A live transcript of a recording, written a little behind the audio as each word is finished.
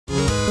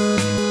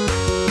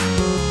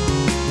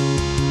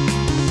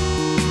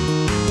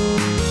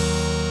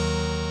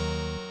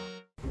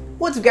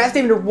What's up, guys?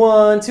 David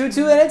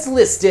 122, and it's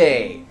list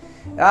day.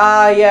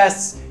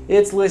 Yes,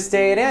 it's list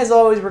day, and as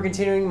always, we're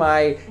continuing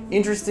my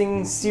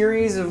interesting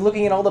series of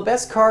looking at all the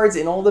best cards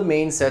in all the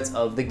main sets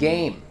of the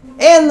game.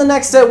 And the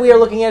next set we are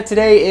looking at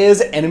today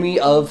is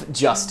Enemy of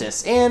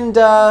Justice, and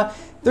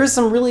there's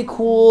some really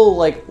cool,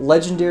 like,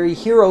 legendary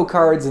hero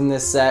cards in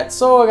this set.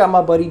 So I got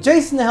my buddy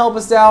Jason to help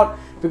us out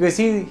because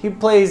he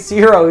plays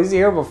hero. He's a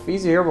hero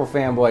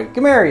fanboy.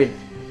 Come here, you.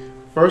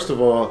 First of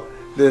all,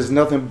 there's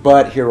nothing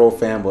but hero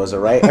fanboys, all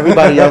right?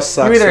 Everybody else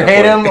sucks. You either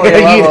hate him or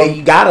you love him.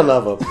 You gotta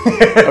love him,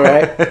 all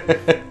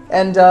right?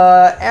 And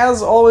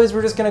as always,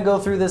 we're just going to go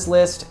through this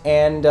list,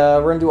 and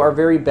we're going to do our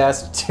very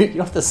best to... You don't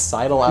have to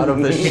sidle out of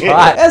the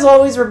shot. As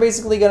always, we're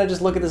basically going to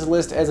just look at this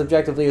list as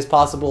objectively as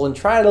possible and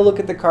try to look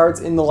at the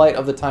cards in the light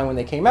of the time when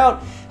they came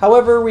out.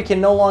 However, we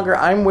can no longer...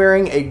 I'm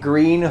wearing a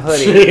green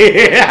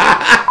hoodie.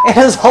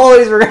 As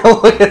always, we're going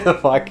to look at the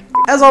fuck.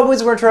 As always,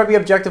 we're going to try to be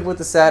objective with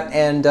the set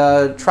and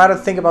try to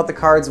think about the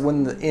cards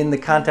in the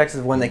context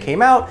of when they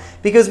came out,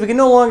 because we can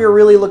no longer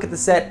really look at the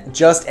set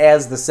just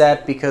as the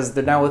set, because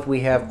now if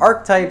we have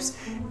archetypes,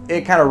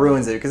 it kind of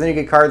ruins it, because then you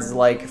get cards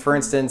like, for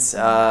instance,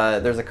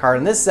 there's a card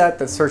in this set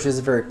that searches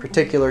a very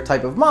particular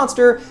type of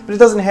monster, but it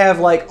doesn't have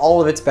like all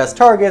of its best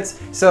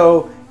targets,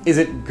 so is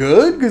it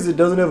good because it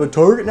doesn't have a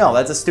target? No,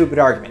 that's a stupid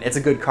argument. It's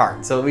a good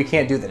card, so we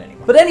can't do that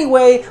anymore. But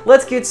anyway,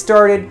 let's get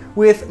started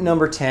with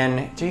number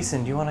 10.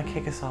 Jason, do you want to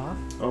kick us off?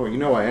 Oh, you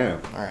know I am.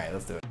 All right,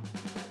 let's do it.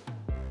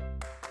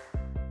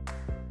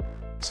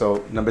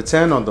 So, number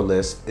 10 on the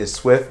list is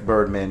Swift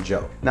Birdman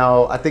Joe.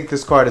 Now, I think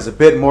this card is a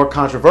bit more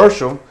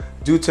controversial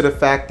due to the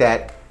fact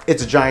that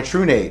it's a giant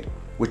Trunade,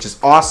 which is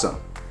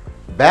awesome.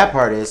 The bad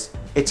part is,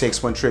 it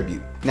takes 1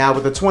 tribute. Now,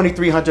 with a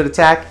 2300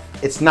 attack,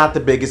 it's not the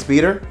biggest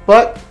beater,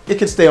 but it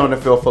can stay on the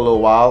field for a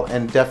little while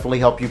and definitely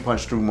help you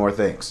punch through more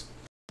things.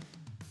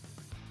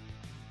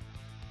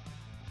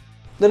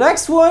 The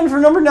next one for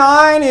number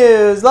 9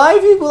 is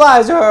Life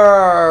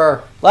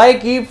Equalizer.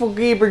 Like Keeper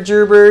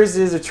Gerbers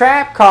is a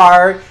trap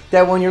card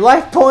that when your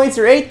life points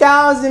are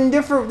 8,000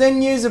 different than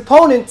your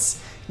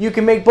opponents, you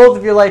can make both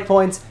of your life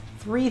points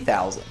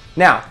 3,000.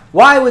 Now,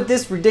 why would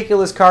this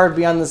ridiculous card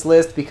be on this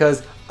list?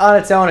 Because on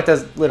its own, it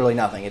does literally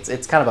nothing.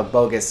 It's kind of a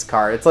bogus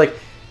card. It's like,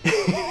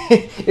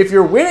 if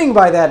you're winning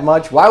by that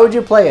much, why would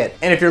you play it?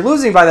 And if you're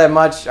losing by that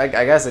much, I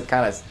guess it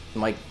kind of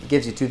like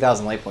gives you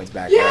 2,000 life points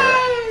back.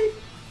 Yay!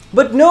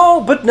 But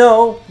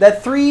no,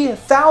 that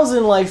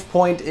 3,000 life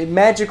point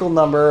magical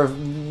number of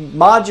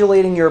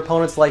modulating your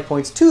opponent's life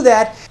points to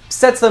that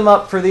sets them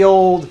up for the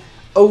old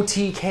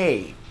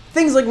OTK.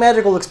 Things like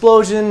Magical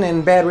Explosion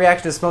and Bad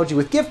Reaction to Smoji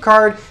with Gift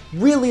Card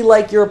really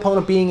like your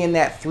opponent being in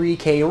that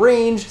 3K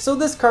range, so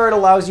this card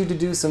allows you to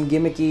do some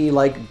gimmicky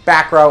like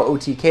back row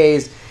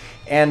OTKs,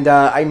 and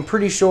I'm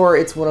pretty sure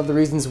it's one of the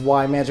reasons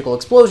why Magical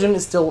Explosion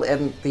is still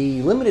in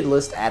the limited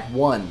list at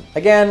 1.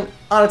 Again,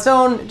 on its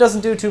own, it doesn't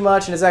do too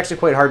much and it's actually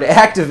quite hard to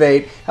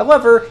activate.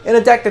 However, in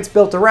a deck that's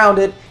built around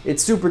it,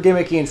 it's super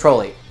gimmicky and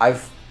trolly.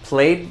 I've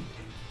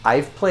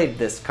played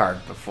this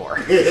card before.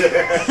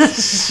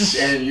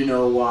 And you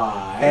know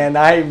why. And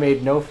I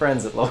made no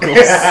friends at locals.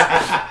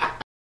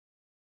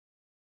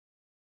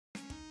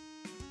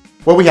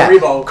 What we have?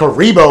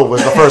 Karibo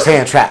was the first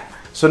hand trap.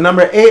 So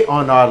number 8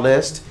 on our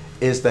list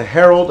is the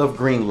Herald of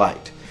Green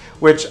Light,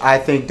 which I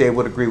think they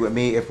would agree with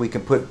me if we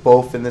can put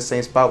both in the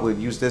same spot. We'd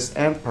use this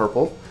and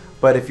purple.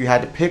 But if you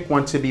had to pick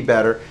one to be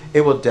better,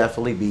 it will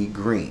definitely be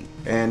green.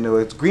 And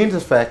its green's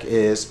effect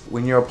is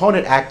when your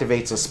opponent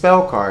activates a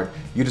spell card,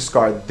 you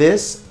discard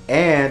this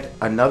and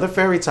another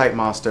fairy type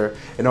monster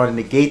in order to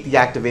negate the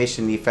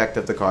activation, the effect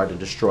of the card, and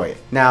destroy it.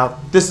 Now,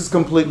 this is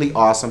completely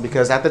awesome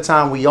because at the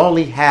time we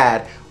only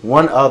had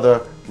one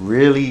other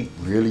really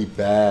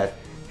bad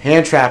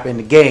hand trap in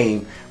the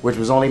game, which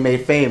was only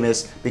made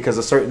famous because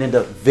a certain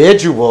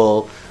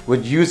individual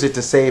would use it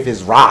to save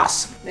his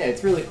Ross. Yeah,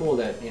 it's really cool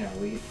that, you know,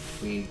 we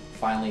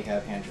finally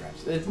have hand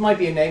traps. It might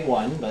be a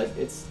 -1, but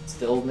it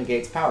still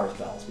negates power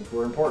spells, which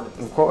were important at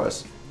this time. Of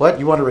course. What?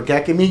 You want to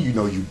regeki me? You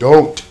know you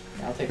don't.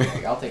 Yeah,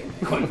 I'll take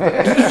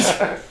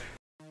a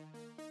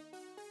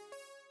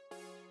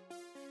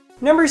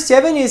Number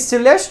 7 is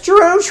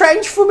Celestial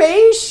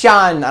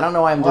Transformation. I don't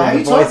know why I'm doing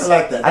the voice.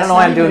 Like that? I don't know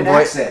why I'm doing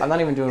voice. I'm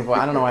not even doing voice.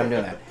 I don't know why I'm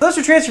doing that.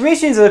 Celestial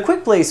Transformation is a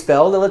quick play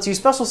spell that lets you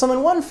special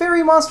summon 1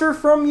 fairy monster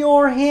from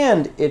your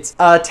hand. Its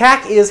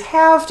attack is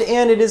halved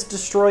and it is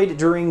destroyed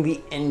during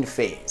the end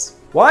phase.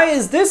 Why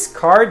is this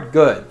card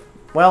good?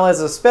 Well,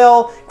 as a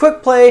spell,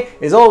 quick play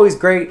is always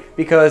great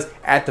because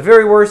at the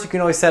very worst, you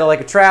can always set it like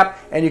a trap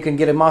and you can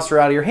get a monster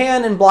out of your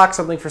hand and block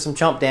something for some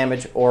chump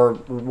damage or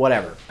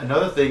whatever.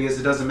 Another thing is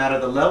it doesn't matter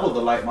the level of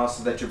the light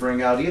monster that you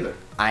bring out either.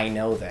 I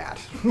know that.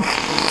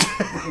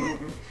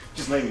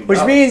 Just let me Which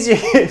know. means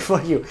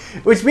fuck you.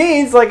 Which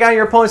means, like on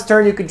your opponent's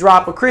turn, you could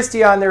drop a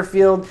Christie on their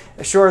field.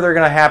 Sure, they're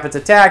gonna have its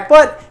attack,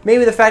 but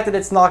maybe the fact that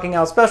it's knocking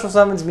out special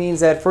summons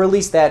means that for at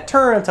least that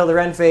turn until their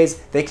end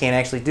phase, they can't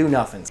actually do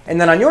nothing. And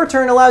then on your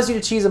turn, it allows you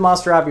to cheese a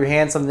monster out of your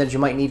hand, something that you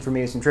might need for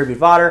maybe some tribute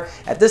fodder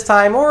at this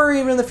time, or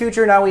even in the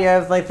future. Now we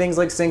have like things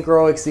like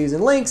Synchro, Xyz,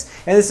 and Lynx,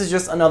 and this is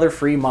just another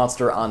free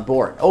monster on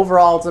board.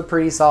 Overall, it's a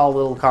pretty solid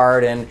little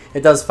card, and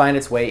it does find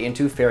its way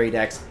into fairy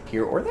decks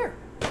here or there.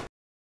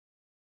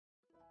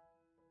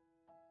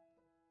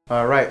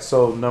 All right,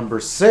 so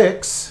number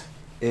 6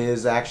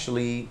 is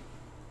actually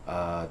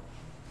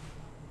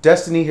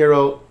Destiny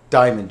Hero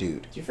Diamond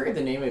Dude. Did you forget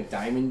the name of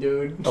Diamond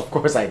Dude? Of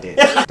course I did.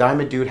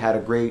 Diamond Dude had a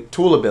great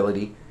tool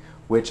ability,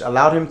 which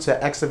allowed him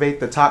to activate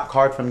the top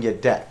card from your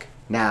deck.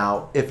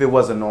 Now, if it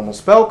was a normal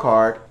spell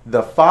card,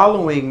 the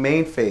following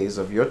main phase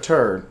of your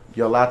turn,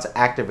 you're allowed to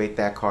activate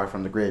that card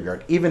from the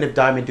graveyard, even if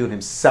Diamond Dude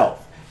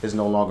himself is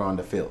no longer on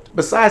the field.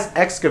 Besides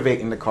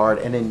excavating the card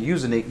and then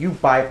using it, you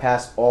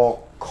bypass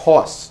all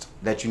cost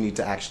that you need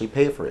to actually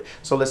pay for it.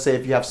 So let's say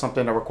if you have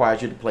something that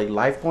requires you to play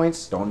life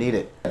points, don't need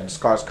it.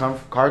 Discard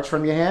cards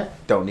from your hand,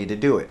 don't need to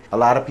do it. A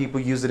lot of people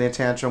use it in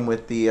Tantrum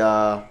with the,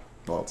 well,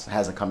 it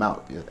hasn't come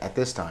out at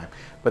this time,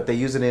 but they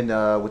use it in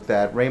with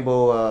that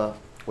Rainbow,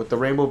 with the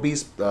Rainbow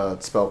Beast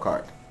spell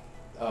card.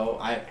 Oh,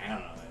 I don't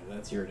know.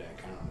 That's your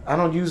deck. I don't know. I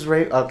don't use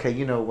Okay,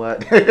 you know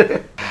what?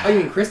 Oh, you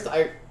mean Crystal?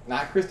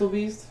 Not Crystal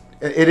Beast?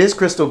 It is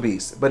Crystal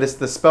Beast, but it's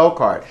the spell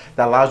card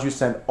that allows you to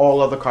send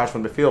all other cards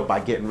from the field by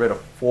getting rid of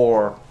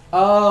 4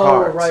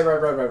 cards.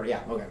 Right.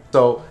 Yeah, okay.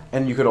 So,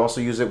 and you could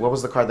also use it. What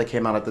was the card that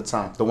came out at the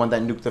time? The one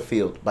that nuked the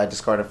field by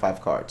discarding 5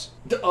 cards.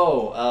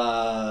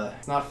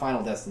 It's not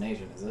Final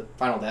Destination, is it?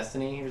 Final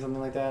Destiny or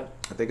something like that?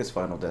 I think it's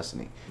Final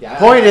Destiny. Yeah.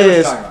 Point I know what is,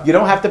 you're talking about. you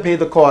don't have to pay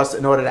the cost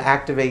in order to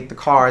activate the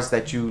cards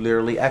that you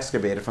literally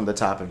excavated from the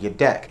top of your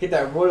deck. Get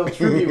that Royal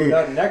Tribute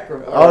without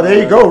Necro. Oh,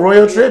 there you go,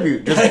 Royal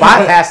Tribute. Just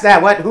bypass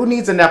that. What? Who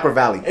needs a Nepper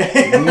Valley?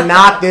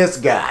 Not this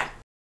guy.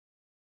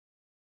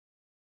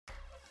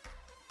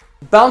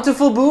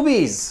 Bountiful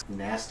Boobies.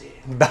 Nasty.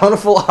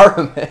 Bountiful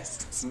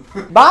Artemis.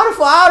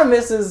 Bountiful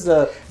Artemis is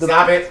the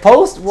Stop it.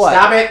 post what?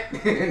 Stop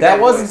it. That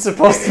wasn't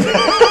supposed to be.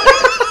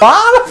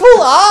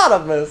 Bountiful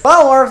Artemis.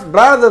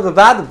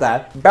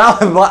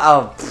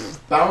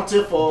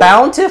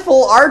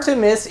 Bountiful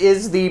Artemis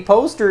is the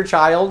poster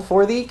child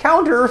for the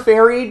Counter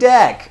Fairy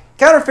deck.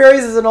 Counter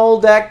Fairies is an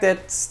old deck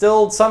that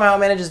still somehow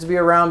manages to be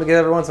around because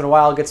every once in a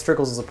while it gets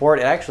trickles of support.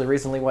 It actually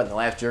recently, in the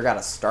last year, got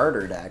a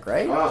starter deck,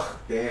 right? Oh,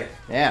 damn.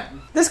 Yeah.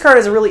 This card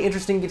has a really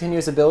interesting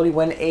continuous ability.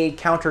 When a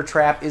counter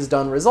trap is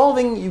done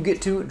resolving, you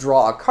get to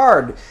draw a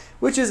card,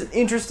 which is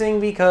interesting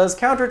because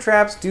counter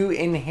traps do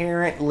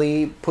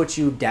inherently put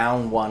you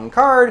down 1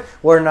 card,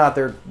 whether or not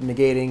they're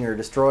negating or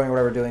destroying or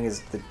whatever doing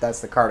is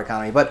that's the card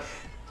economy. But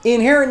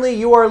inherently,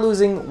 you are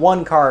losing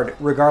 1 card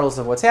regardless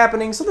of what's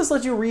happening, so this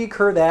lets you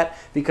recur that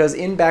because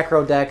in back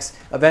row decks,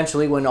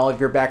 eventually when all of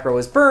your back row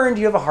is burned,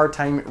 you have a hard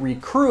time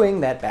recrewing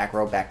that back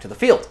row back to the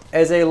field.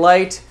 As a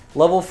light,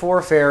 level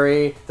 4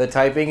 fairy, the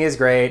typing is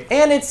great,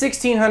 and it's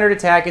 1600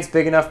 attack, it's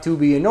big enough to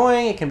be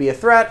annoying, it can be a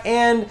threat,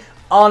 and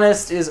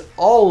honest is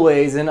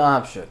always an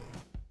option.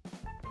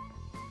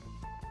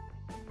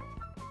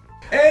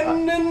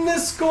 And in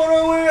this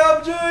corner we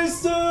have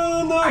Jason,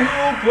 the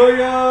hero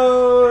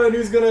player, and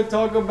he's gonna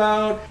talk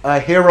about A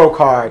hero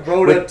card.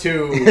 Rhoda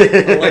 2,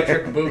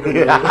 Electric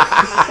Boogaloo.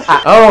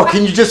 Oh,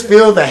 can you just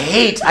feel the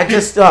hate? I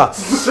just,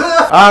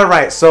 All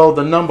right, so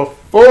the number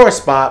 4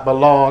 spot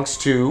belongs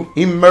to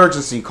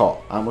Emergency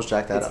Call. I almost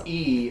jacked that It's up.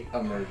 E,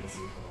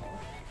 emergency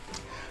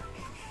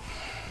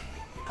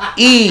call.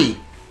 E,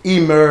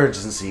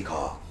 Emergency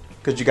Call.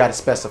 Because you got to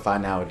specify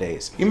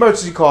nowadays.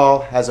 Emergency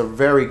Call has a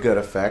very good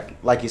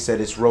effect. Like you said,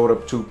 it's Rhoda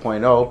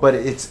 2.0, but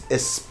it's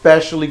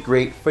especially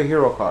great for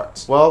hero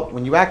cards. Well,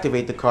 when you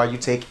activate the card, you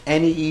take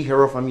any E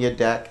hero from your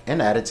deck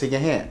and add it to your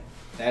hand.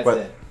 That's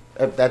it.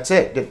 That's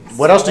it.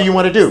 What else do you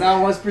want to do? It's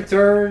not once per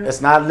turn.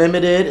 It's not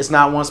limited. It's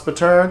not once per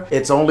turn.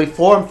 It's only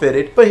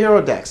form-fitted for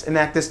hero decks. And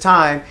at this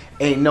time,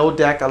 ain't no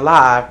deck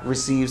alive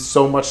receives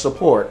so much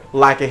support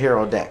like a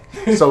hero deck.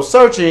 So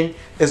searching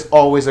is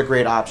always a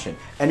great option.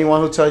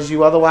 Anyone who tells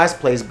you otherwise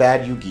plays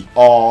bad Yugi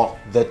all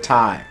the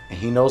time. And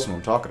he knows what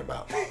I'm talking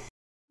about.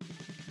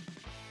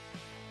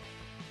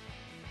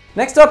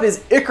 Next up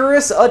is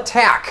Icarus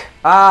Attack.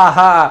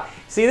 Aha!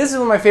 See, this is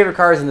one of my favorite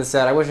cards in the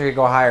set. I wish I could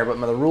go higher,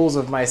 but the rules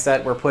of my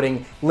set were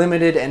putting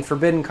limited and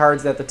forbidden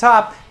cards at the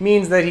top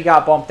means that he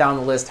got bumped down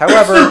the list.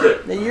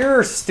 However,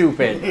 you're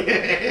stupid.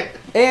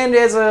 And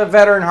as a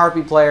veteran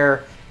Harpy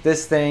player,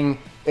 this thing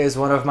is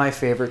one of my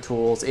favorite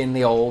tools in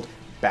the old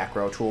back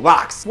row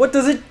toolbox. What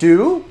does it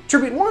do?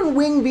 Tribute 1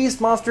 winged beast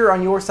monster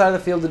on your side of the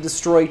field to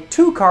destroy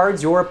 2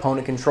 cards your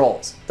opponent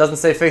controls. Doesn't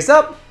say face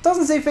up,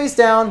 doesn't say face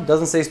down,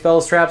 doesn't say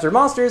spells, traps, or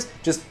monsters,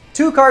 just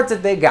 2 cards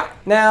that they got.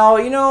 Now,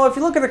 you know, if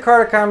you look at the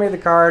card economy of the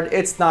card,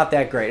 it's not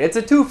that great. It's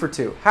a 2 for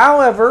 2.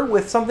 However,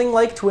 with something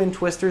like Twin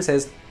Twisters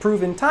has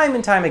proven time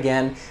and time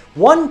again,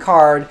 one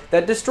card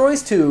that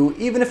destroys two,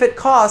 even if it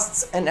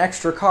costs an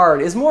extra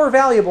card, is more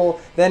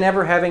valuable than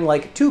ever having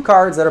like two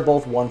cards that are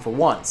both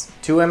 1-for-1s.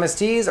 Two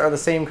MSTs are the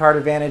same card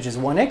advantage as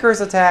one Icarus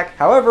attack,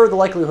 however, the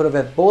likelihood of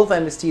having both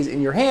MSTs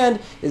in your hand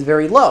is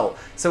very low,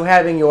 so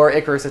having your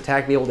Icarus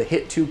attack be able to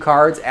hit two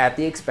cards at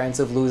the expense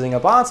of losing a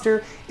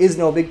monster is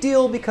no big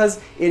deal because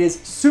it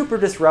is super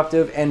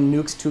disruptive and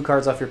nukes two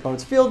cards off your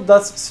opponent's field,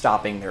 thus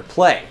stopping their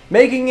play.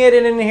 Making it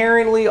an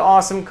inherently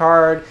awesome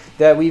card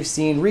that we've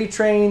seen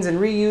retrains and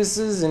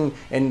reuses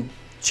and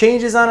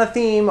changes on a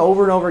theme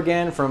over and over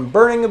again, from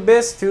Burning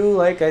Abyss to,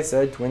 like I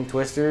said, Twin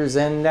Twisters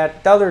and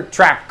that other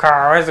trap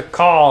card, what is it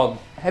called?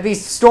 Heavy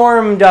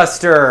Storm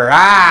Duster,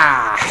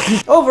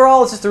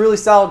 Overall, it's just a really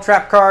solid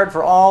trap card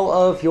for all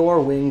of your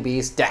Wing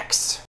Beast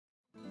decks.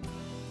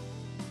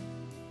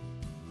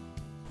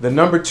 The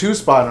number 2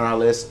 spot on our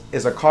list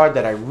is a card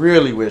that I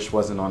really wish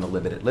wasn't on the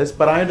limited list,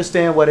 but I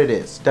understand what it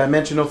is.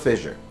 Dimensional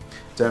Fissure.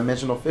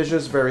 Dimensional Fissure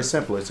is very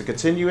simple. It's a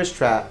continuous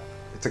trap.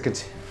 It's a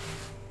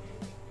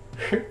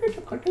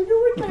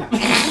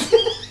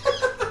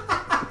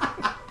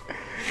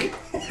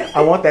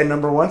I want that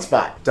number 1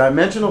 spot.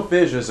 Dimensional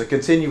Fissure is a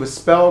continuous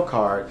spell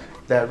card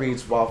that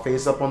reads, while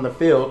face up on the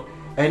field,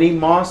 any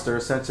monster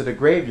sent to the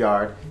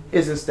graveyard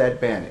is instead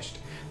banished.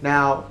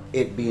 Now,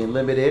 it being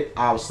limited,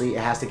 obviously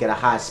it has to get a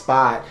high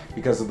spot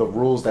because of the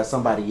rules that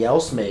somebody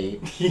else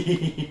made.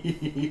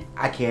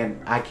 I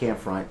can't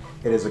front.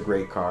 It is a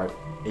great card.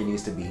 It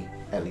needs to be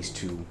at least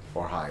 2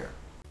 or higher.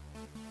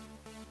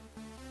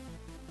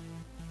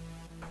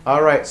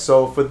 Alright,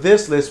 so for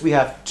this list we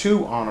have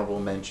 2 honorable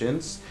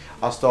mentions.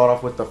 I'll start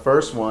off with the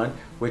first one,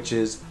 which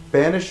is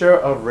Banisher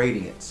of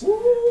Radiance.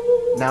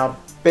 Woo! Now,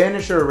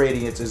 Banisher of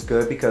Radiance is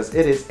good because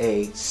it is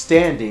a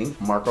standing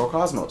Marco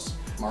Cosmos.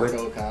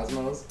 Marco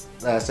Cosmos?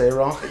 Did I say it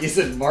wrong? You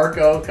said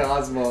Marco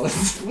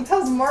Cosmos. What the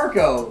hell's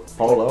Marco?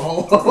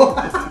 Polo.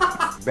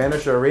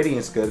 Banisher of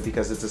Radiance is good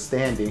because it's a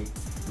standing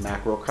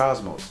Macro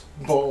Cosmos.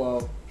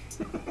 Polo.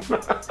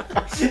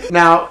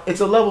 Now,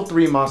 it's a level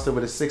 3 monster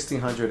with a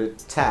 1600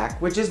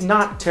 attack, which is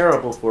not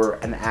terrible for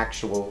an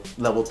actual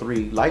level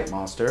 3 light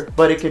monster,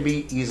 but it can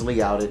be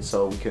easily outed,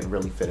 so we couldn't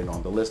really fit it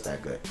on the list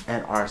that good.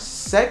 And our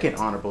second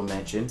honorable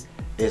mention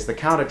is the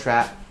counter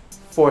trap,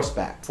 Force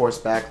Back. Force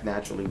Back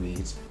naturally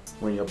reads,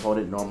 when your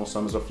opponent normal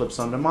summons or flip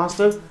summon a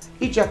monster,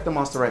 eject the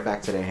monster right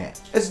back to their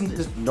hand. It's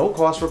no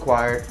cost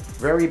required,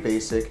 very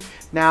basic.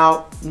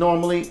 Now,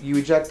 normally you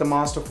eject the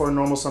monster for a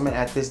normal summon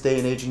at this day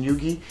and age in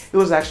Yu-Gi. It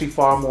was actually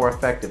far more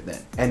effective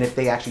then. And if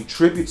they actually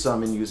tribute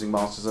summon using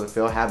monsters of the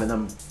field, having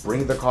them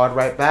bring the card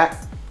right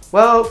back,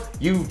 well,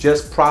 you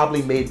just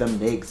probably made them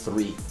neg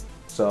 3.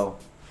 So,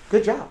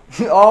 good job.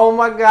 Oh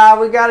my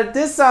god, we got a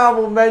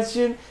dishonorable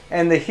mention,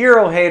 and the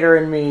hero hater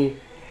in me,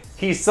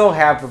 he's so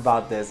happy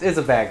about this. It's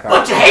a bad card.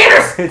 Bunch of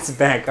haters! It's a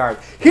bad card.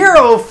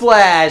 Hero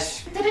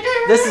Flash!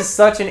 This is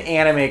such an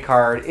anime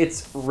card.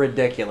 It's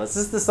ridiculous.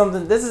 This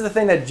is the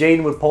thing that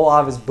Jaden would pull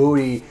off his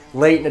booty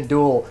late in a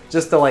duel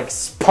just to like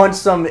punch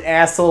some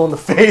asshole in the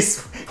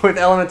face with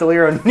Elemental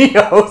Hero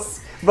Neos.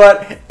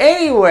 But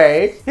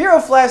anyway, Hero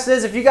Flash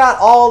says if you got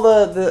all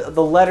the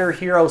letter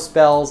hero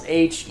spells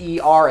H, E,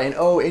 R, and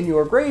O in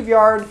your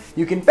graveyard,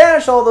 you can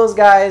banish all those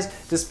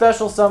guys to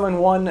special summon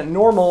one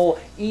normal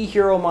E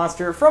hero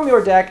monster from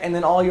your deck, and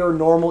then all your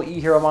normal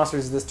E hero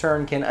monsters this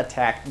turn can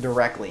attack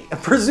directly.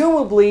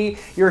 Presumably,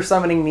 you're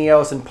summoning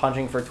Neos and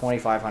punching for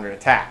 2500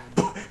 attack.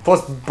 Plus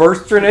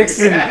Burstronix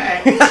and...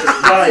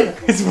 Right.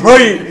 It's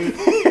right.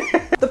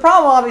 The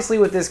problem, obviously,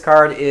 with this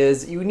card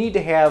is you need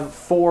to have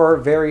 4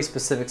 very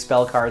specific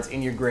spell cards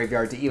in your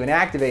graveyard to even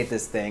activate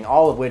this thing,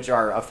 all of which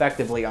are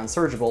effectively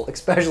unsearchable,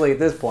 especially at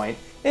this point.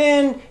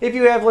 And if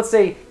you have, let's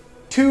say,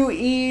 2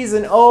 E's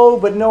and O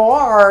but no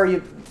R,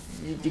 you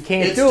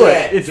can't do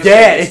it. It's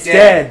dead. It's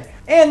dead.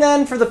 And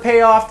then for the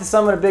payoff to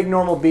summon a big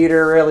normal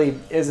beater really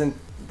isn't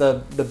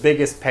the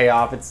biggest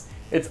payoff.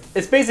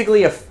 It's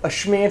basically a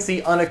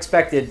schmancy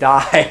unexpected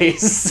die.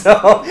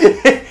 So,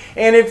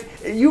 and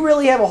if you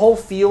really have a whole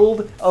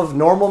field of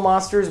normal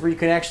monsters where you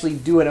can actually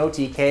do an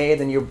OTK,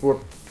 then we're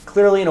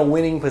clearly in a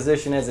winning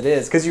position as it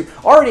is, because you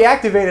already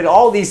activated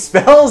all these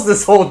spells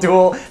this whole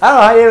duel. I don't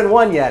know how you haven't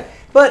won yet.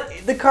 But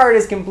the card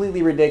is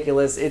completely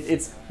ridiculous.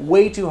 It's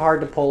way too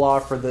hard to pull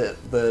off for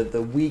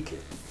the weak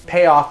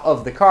payoff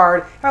of the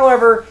card.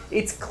 However,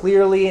 it's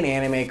clearly an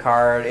anime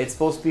card. It's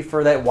supposed to be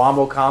for that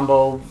wombo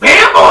combo.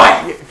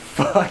 Fanboy!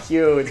 Fuck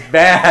you, it's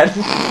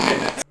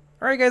bad.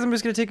 Alright guys, I'm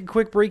just going to take a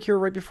quick break here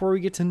right before we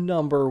get to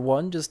number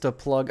 1, just to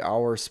plug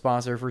our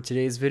sponsor for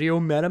today's video,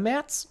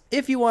 MetaMats.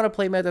 If you want to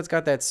play mat that's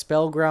got that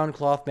Spellground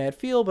cloth mat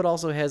feel, but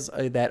also has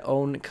that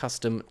own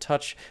custom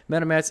touch,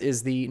 MetaMats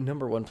is the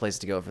 #1 place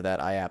to go for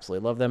that. I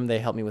absolutely love them. They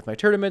help me with my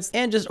tournaments,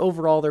 and just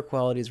overall their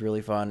quality is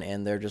really fun,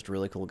 and they're just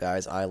really cool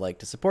guys. I like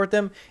to support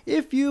them.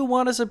 If you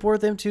want to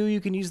support them too,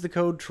 you can use the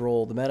code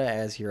TROLLTHEMETA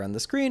as here on the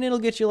screen. It'll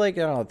get you like,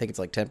 I don't know, I think it's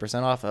like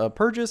 10% off a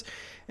purchase,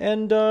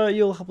 and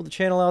you'll help with the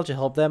channel out, you'll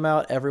help them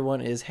out. Everyone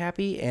is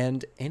happy.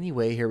 And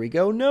anyway, here we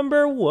go.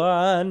 Number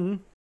 1.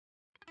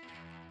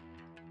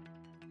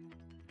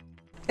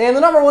 And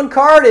the number 1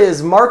 card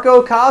is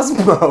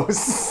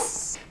Macrocosmos.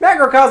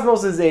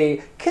 Macrocosmos is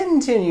a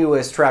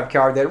continuous trap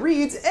card that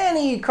reads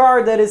any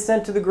card that is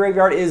sent to the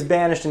graveyard is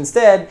banished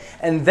instead,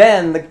 and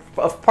then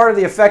a part of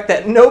the effect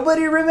that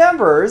nobody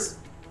remembers,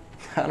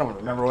 I don't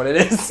remember what it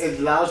is. It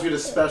allows you to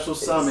special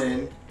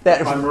summon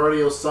that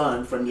Primordial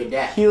Sun from your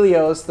deck.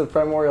 Helios, the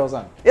Primordial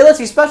Sun. It lets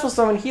you special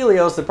summon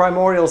Helios, the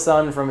Primordial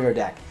Sun, from your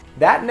deck.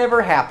 That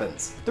never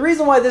happens. The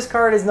reason why this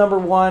card is number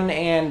 1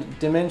 and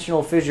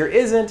Dimensional Fissure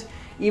isn't,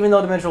 even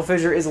though Dimensional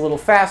Fissure is a little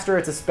faster,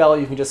 it's a spell,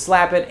 you can just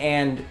slap it,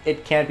 and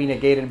it can't be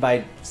negated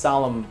by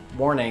Solemn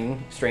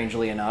Warning,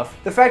 strangely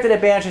enough. The fact that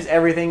it banishes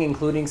everything,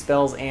 including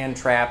spells and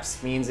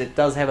traps, means it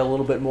does have a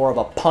little bit more of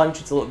a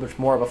punch, it's a little bit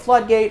more of a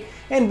floodgate,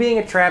 and being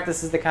a trap,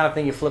 this is the kind of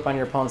thing you flip on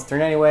your opponent's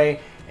turn anyway,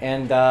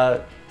 and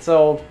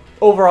so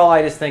overall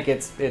I just think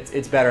it's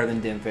better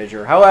than Dim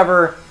Fissure.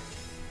 However,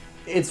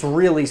 it's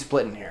really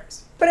splitting hairs.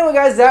 But anyway,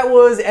 guys, that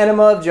was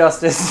Enema of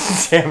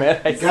Justice. Damn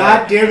it.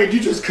 God damn it, you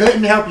just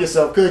couldn't help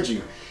yourself, could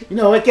you? You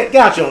know what? Get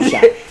out your own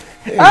shot.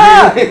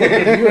 Ah!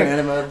 You're an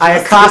enema of I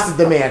justice. accosted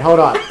the man.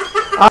 Hold on.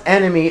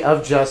 Enemy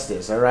of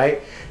justice, all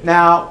right?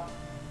 Now,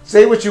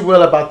 say what you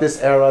will about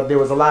this era. There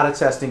was a lot of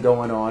testing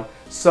going on.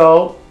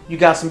 So, you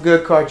got some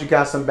good cards, you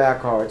got some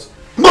bad cards.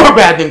 More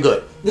bad than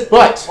good.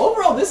 But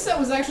overall, this set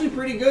was actually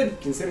pretty good,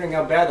 considering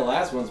how bad the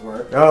last ones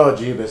were. oh,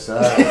 Jeebus.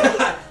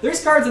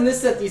 There's cards in this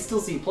set that you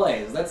still see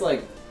plays. That's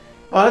like...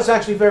 Oh, that's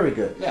actually very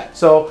good. Yeah.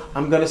 So,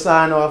 I'm going to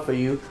sign off for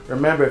you.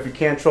 Remember, if you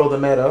can't troll the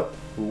meta,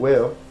 who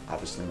will?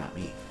 Obviously not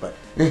me, but...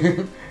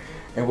 and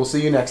we'll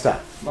see you next time.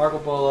 Marco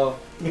Polo.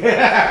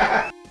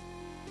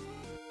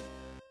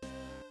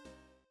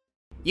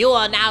 You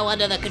are now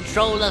under the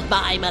control of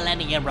my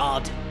Millennium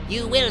Rod.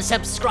 You will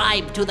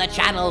subscribe to the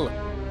channel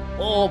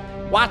or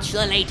watch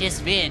the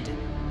latest vid.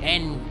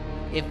 And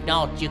if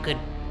not, you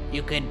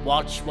could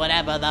watch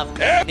whatever the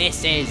f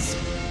this is.